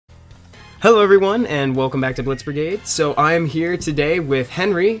Hello everyone, and welcome back to Blitz Brigade. So I'm here today with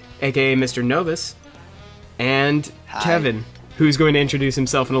Henry, aka Mr. Novus, and Hi. Kevin, who's going to introduce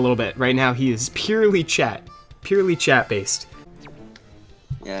himself in a little bit. Right now he is purely chat-based.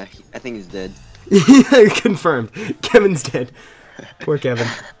 Yeah, I think he's dead. Confirmed. Kevin's dead. Poor Kevin.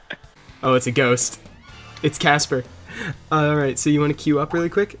 Oh, it's a ghost. It's Casper. Alright, so you want to queue up really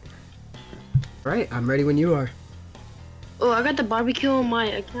quick? Alright, I'm ready when you are. Oh, I got the barbecue on my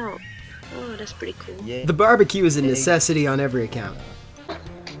account. Oh, that's pretty cool. Yeah. The barbecue is a necessity on every account.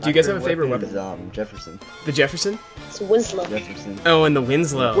 Do you guys have a favorite weapon? Is, Jefferson. The Jefferson? It's Winslow. Jefferson. Oh, and the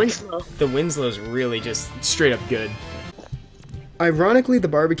Winslow. Winslow. The Winslow's really just straight up good. Ironically, the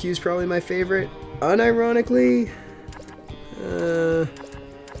barbecue's probably my favorite. Unironically,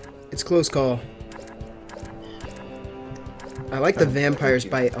 it's close call. I like the vampire's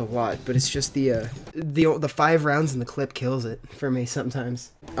bite a lot, but it's just the 5 rounds in the clip kills it for me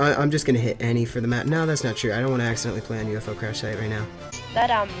sometimes. I'm just gonna hit any for the map. No, that's not true. I don't want to accidentally play on UFO crash site right now. That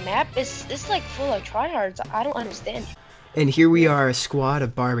map is like full of tryhards. I don't understand. And here we are, a squad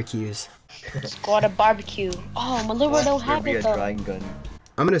of barbecues. Squad of barbecue. Oh, my liver don't have it though. Drying gun.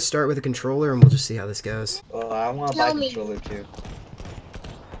 I'm gonna start with a controller and we'll just see how this goes. Oh, I want to buy a controller too.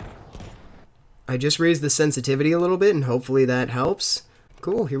 I just raised the sensitivity a little bit and hopefully that helps.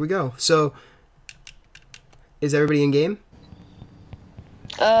 Cool, here we go. So, is everybody in game?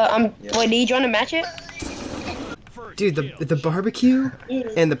 Wait, need you join to match it? Dude, the barbecue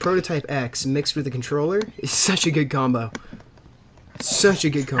and the Prototype X mixed with the controller is such a good combo. Such a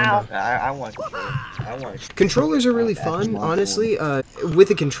good combo. I want a controller. I want Controllers are really fun, honestly. With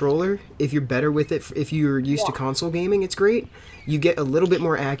a controller, if you're better with it, if you're used to console gaming, it's great. You get a little bit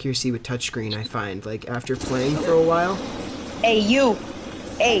more accuracy with touchscreen, I find. Like, after playing for a while. Hey, you.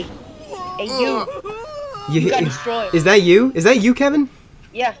 Hey, you. You got destroyed. Is that you? Is that you, Kevin?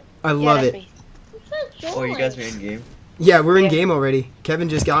 Yeah. I love it. Me. Oh, you guys are in game? Yeah, we're in game already. Kevin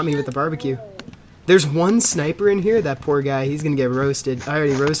just got me with the barbecue. There's one sniper in here, that poor guy, he's gonna get roasted. I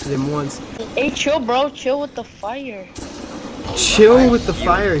already roasted him once. Hey, chill, bro. Chill with the fire. Chill with the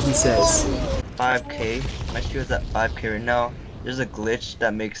fire, he says. 5k. My shield's at 5k right now. There's a glitch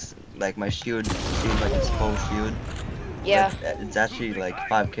that makes like my shield seem like it's full shield. Yeah. But it's actually like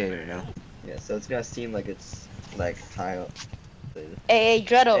 5k right now. Yeah, so it's gonna seem like it's like high up. Hey,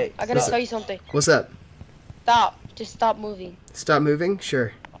 Dreadtle. Hey, I gotta stop. tell you something. What's up? Stop. Just stop moving. Stop moving?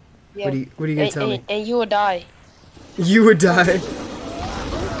 Sure. Yeah. What are you gonna tell me? And you will die. You would die.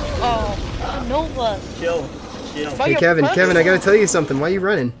 Oh, Nova. Chill. Bro, Hey you're Kevin, perfect. Kevin, I gotta tell you something. Why are you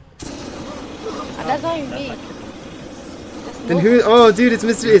running? That's not even me. That's Then Nova. who? Oh, dude, it's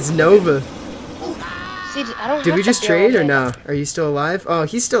Nova. See, I don't Did have we to just be trade or all no? Are you still alive? Oh,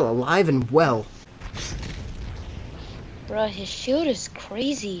 he's still alive and well. Bro, his shield is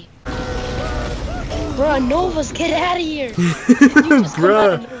crazy. Bro, Novus, get out of here.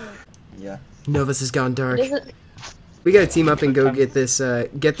 Bruh. Yeah. Novus has gone dark. Doesn't- We gotta team up and go get this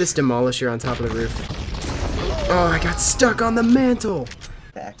demolisher on top of the roof. Oh, I got stuck on the mantle.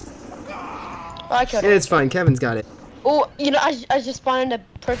 Back. Oh, I killed him. It's fine, Kevin's got it. Oh, you know, I just spawned in the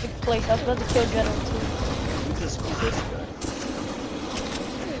perfect place. I was about to kill Dreadtle too. Who's this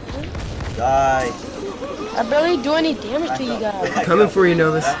guy? Die. I barely do any damage to you guys. Coming for you,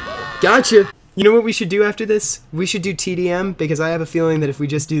 Novus. Gotcha. You know what we should do after this? We should do TDM, because I have a feeling that if we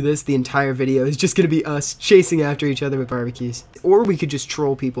just do this, the entire video is just gonna be us chasing after each other with barbecues. Or we could just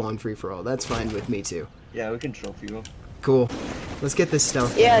troll people on free-for-all. That's fine with me too. Yeah, we can troll people. Cool. Let's get this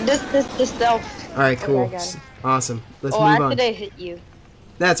stealth. Yeah, this stealth. Alright, cool. I got it. Awesome. Let's Oh, move after on. they hit you.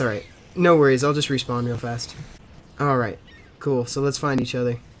 That's alright. No worries, I'll just respawn real fast. Alright. Cool, so let's find each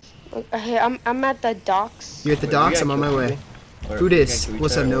other. Hey, I'm at the docks. You're at the Wait, docks, we I'm gotta on my kill way. people? Or Who we dis? can't kill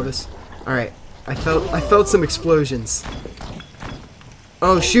What's each up, other, or- Novus? Alright. I felt some explosions.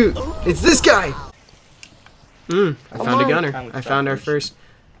 Oh shoot! It's this guy! I Come found a on. gunner. I found our first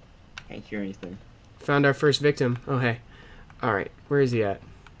Can't hear anything. victim. Oh hey. Alright, where is he at?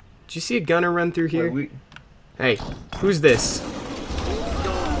 Did you see a gunner run through here? Wait, Hey, who's this?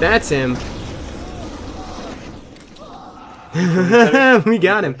 That's him. We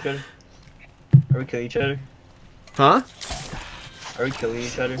got him. Are we killing each other? Huh? Are we killing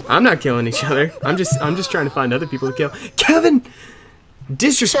each other? I'm not killing each other. I'm just trying to find other people to kill. Kevin!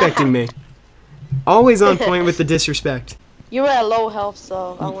 Disrespecting me. Always on point with the disrespect. You were at low health,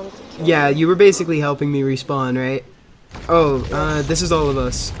 so I wanted to kill Yeah, you were basically helping me respawn, right? Oh, this is all of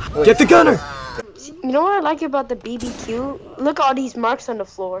us. Get the gunner! you. You know what I like about the BBQ? Look at all these marks on the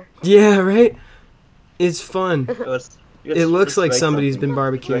floor. Yeah, right? It's fun. It It looks like somebody's been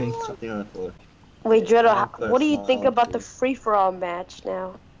barbecuing. Something on the floor. Wait, Dreadtle, Yeah, what do you that's think not about the good. free-for-all match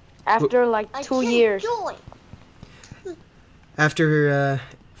now? After like 2 years. After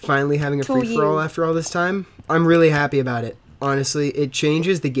finally having a 2 free-for-all years. after all this time, I'm really happy about it. Honestly, it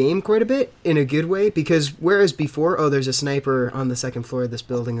changes the game quite a bit in a good way, because whereas before, oh, there's a sniper on the second floor of this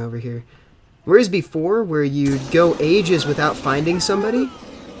building over here. Whereas before, where you'd go ages without finding somebody,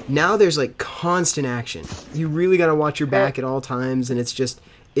 now there's like constant action. You really gotta watch your back at all times, and it's just,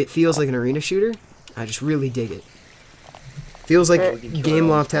 it feels like an arena shooter. I just really dig it. Feels like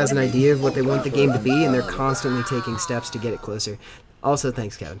Gameloft has an idea of what they want the game to be, and they're constantly taking steps to get it closer. Also,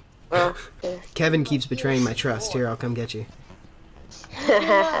 thanks, Kevin. Kevin keeps betraying my trust. Here, I'll come get you.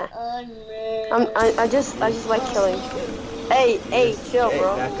 I just like killing. Hey, chill,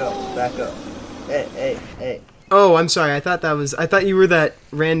 bro. Back up. Hey. Oh, I'm sorry. I thought you were that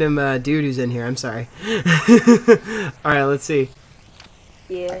random dude who's in here. I'm sorry. All right, let's see.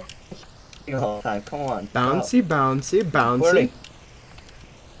 Yeah. The whole time. Come on. Bouncy.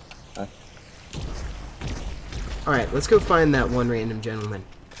 All right, let's go find that one random gentleman.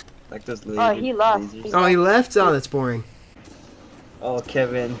 Like those Oh, he left. Oh, he left? Oh, that's boring. Oh,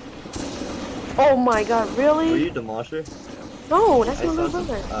 Kevin. Oh my God, Were really? you Demolisher? No, that's I my saw little some-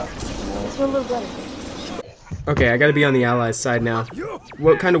 brother. Demolisher. That's my little brother. Okay, I gotta be on the Allies' side now.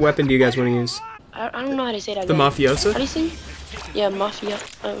 What kind of weapon do you guys want to use? I don't know how to say that. The name. Mafiosa? How do you say? Yeah, Mafia.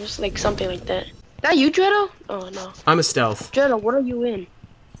 It was like something like that. That you, Dreadtle? Oh no. I'm a stealth. Dreadtle, what are you in?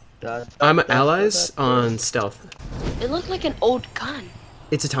 I'm Allies on stealth. It looked like an old gun.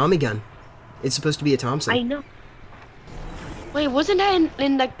 It's a Tommy gun. It's supposed to be a Thompson. I know. Wait, wasn't that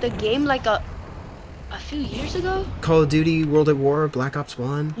in like the game like a few years ago? Call of Duty, World at War, Black Ops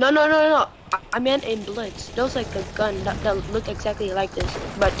 1. No. I meant in Blitz. There was like a gun that looked exactly like this,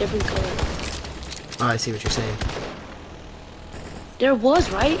 but different color. Oh, I see what you're saying. There was,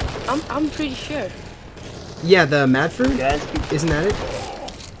 right? I'm pretty sure. Yeah, the Madford? Guys, Isn't that it?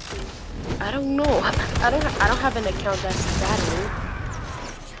 I don't know. I don't have an account that's that old.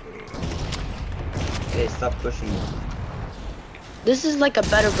 hey, stop pushing me. This is like a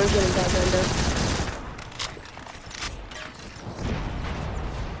better version of that gun though.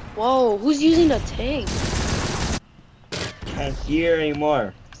 Whoa, who's using a tank? Can't hear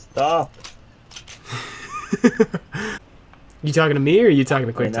anymore. Stop. You talking to me or are you talking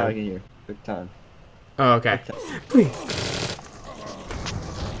to Okay, now I QuickTime? can hear. Quick time. Oh, okay. Please.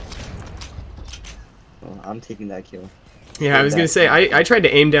 Oh, I'm taking that kill. Yeah, I was gonna say, I tried to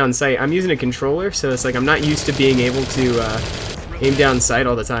aim down sight. I'm using a controller, so it's like I'm not used to being able to aim down sight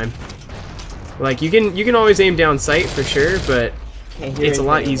all the time. Like, you can always aim down sight for sure, but Can't hear it's a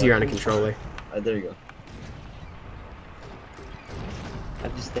lot anything easier on a anymore. controller. There you go.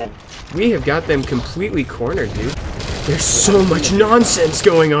 I'm just dead. We have got them completely cornered, dude. There's so much nonsense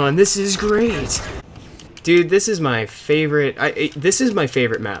going on. This is great. Dude, this is my favorite. This is my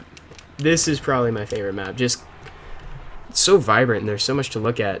favorite map. This is probably my favorite map. Just, it's so vibrant and there's so much to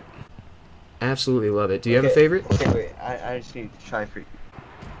look at. Absolutely love it. Do you have a favorite? Okay, wait. I just need to try for.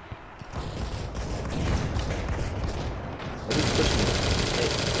 What is pushing me?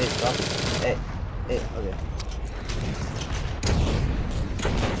 Hey, stop. Hey, okay.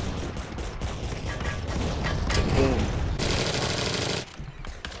 Boom.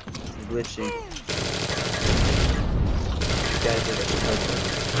 Glitching. Guys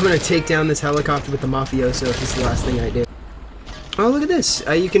are I'm gonna take down this helicopter with the mafioso if it's the last thing I do. Oh, look at this.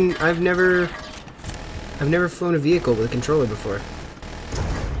 You can. I've never flown a vehicle with a controller before.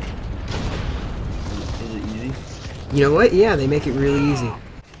 Is it easy? You know what? Yeah, they make it really easy.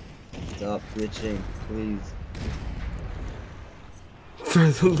 Stop glitching, please. For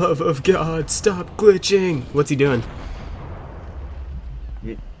the love of God, stop glitching. What's he doing?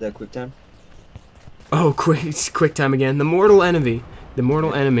 That quick time? Oh, quick time again. The mortal enemy. The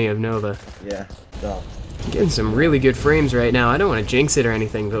mortal enemy of Nova. Yeah, stop. I'm getting some really good frames right now. I don't want to jinx it or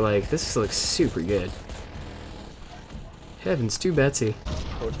anything, but like, this looks super good. Heavens to Betsy.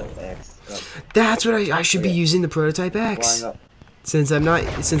 Prototype X. Stop. That's what I should be using, the Prototype X. Flying up. Since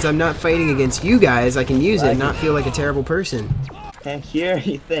I'm not fighting against you guys, I can use it and not feel like a terrible person. Can't hear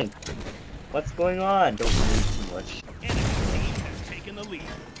anything. What's going on? Don't move too much.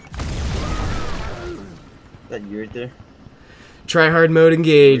 Is that you right there? Try hard mode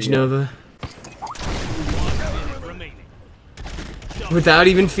engage, Here we Nova. Without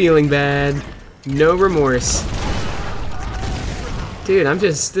even feeling bad. No remorse. Dude,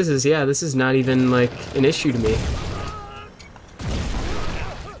 this is not even like an issue to me.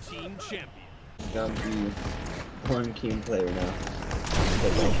 Gonna be one team player now.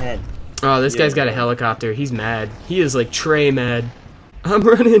 But my head. Oh, this guy's got a helicopter. He's mad. He is like Trey mad. I'm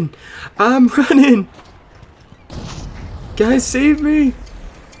running. I'm running. Guys, save me.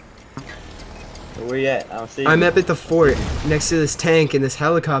 Where you at? I don't see you. I'm up at the fort, next to this tank, and this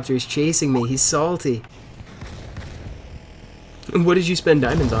helicopter is chasing me. He's salty. And what did you spend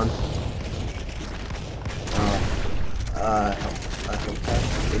diamonds on?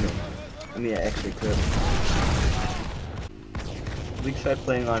 I mean, an extra clip. We tried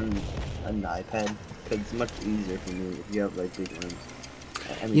playing on an iPad because it's much easier for me if you have like big rooms.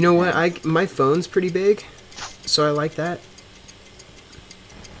 I mean, You know what? My phone's pretty big, so I like that.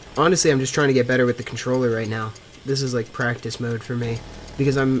 Honestly, I'm just trying to get better with the controller right now. This is like practice mode for me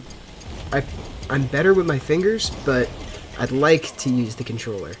because I'm better with my fingers, but I'd like to use the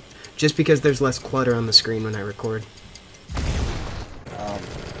controller just because there's less clutter on the screen when I record.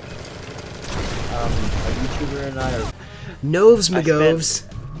 A YouTuber and I are. Noves McGoves.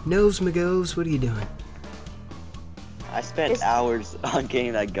 Noves McGoves, what are you doing? I spent hours on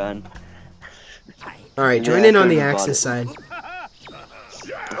getting that gun. Alright, Yeah, join in I on the could've bought Axis it. side.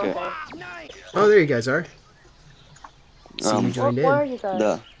 Okay. Oh, there you guys are. See, you joined Where are in. you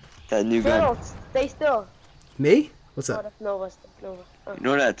guys? That new gun. Dreadtle, stay still. Me? What's Oh, up? that's Nova. Nova. Oh. You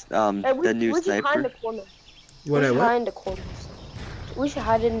know that that new we should hide in the sniper. corner. What we I should what? hide in the corners. We should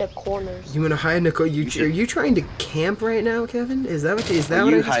hide in the corners. You want to hide in the are you trying to camp right now, Kevin? Is that what You I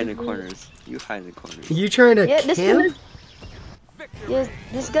hide in just the corners. You hide in the corners. You trying to Yeah, this gun camp? is. Yes,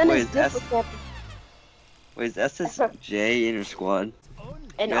 this gun Wait, is that's- difficult. Wait, is SSJ in your squad?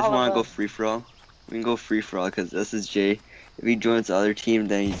 And You guys all want to of go us. free for all? We can go free for all because SSJ, if he joins the other team,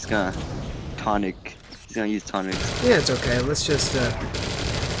 then he's gonna tonic. He's gonna use tonic. Yeah, it's okay. Let's just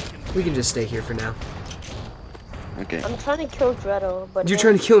we can just stay here for now. Okay. I'm trying to kill Dreadtle, but You're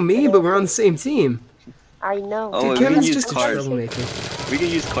trying to kill me, but we're on the same team. I know. Oh, Dude, we can Kevin's use just a cars. troublemaker. We can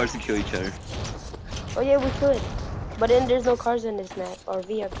use cars to kill each other. Oh yeah, we could. But then there's no cars in this map or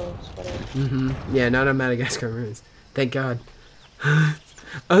vehicles, whatever. Yeah, not on Madagascar ruins. Thank God.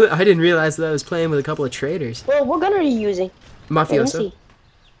 Oh, I didn't realize that I was playing with a couple of traitors. Well, what gun are you using? Let me Mafioso. see.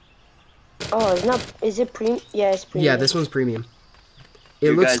 Oh, it's not. Is it premium? Yeah, it's premium. Yeah, this one's premium. It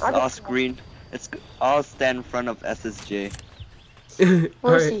You looks. guys all screen. I'll stand in front of SSJ. Where's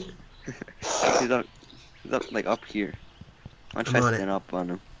Alright, he? He's up like up here. I'll try I'm to on it. stand up on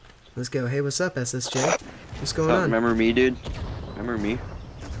him. let's go. Hey, what's up, SSJ? What's going So, on? remember me, dude? Remember me?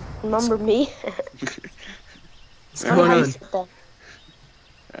 Remember me? What's I don't know going how you on? said that.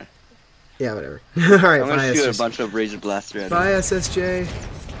 Yeah, whatever. Alright, I'm gonna bye, shoot a SSJ. bunch of razor blaster at him. Bye, SSJ.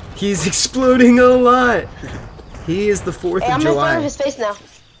 He's exploding a lot. He is the 4th Hey, of I'm in front of July. his face now.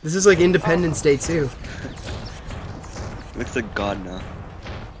 This is like Independence Day too. Looks like God now.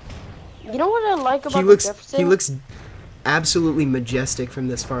 You know what I like about He looks. Jefferson? He looks absolutely majestic from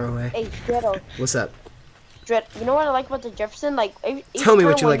this far away. Hey, Dreadle. What's up? You know what I like about the Jefferson? Like, each Tell me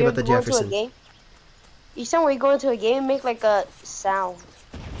what time you when like you're about the going to a Jefferson. game- Each time when you go into a game, make like a sound.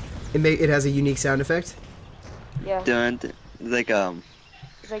 It has a unique sound effect. Yeah. Dun, dun, like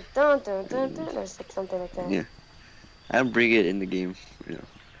It's like dun dun dun dun, or it's like something like that. Yeah. I bring it in the game. You know.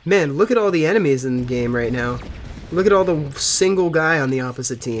 Man, look at all the enemies in the game right now. Look at all the single guy on the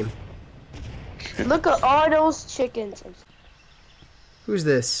opposite team. Look at all those chickens. Who's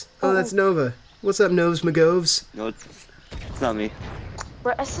this? Oh, that's Nova. What's up, Noves McGoves? No, it's not me.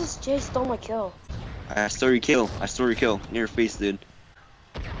 Bro, SSJ stole my kill. I stole your kill. I stole your kill. In your face, dude.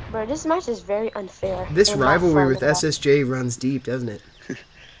 Bro, this match is very unfair. This and not rivalry fun with at all. SSJ runs deep, doesn't it?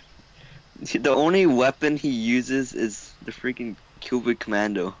 The only weapon he uses is the freaking Cubic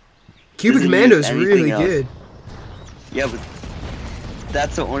Commando. Cubic Doesn't Commando use is anything really else. good. Yeah, but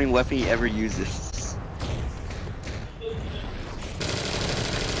that's the only weapon he ever uses.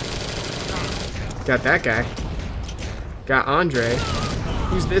 Got that guy. Got Andre.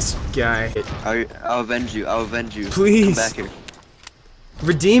 Who's this guy? I'll avenge you. I'll avenge you. Please. Come back here.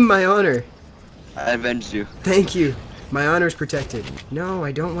 Redeem my honor. I avenged you. Thank you. My honor's protected. No,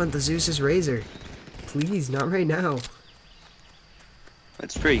 I don't want the Zeus's razor. Please, not right now.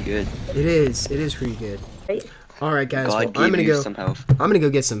 That's pretty good. It is. It is pretty good. Right. All right, guys. God Well, gave I'm gonna you go. some health. I'm gonna go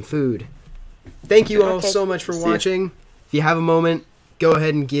get some food. Thank you all Okay. so much for See ya. watching. If you have a moment, go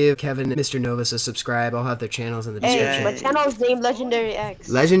ahead and give Kevin and Mr. Novus a subscribe. I'll have their channels in the Hey, description. my channel is named Legendary X.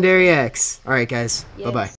 Legendary X. All right, guys. Yes. Bye bye.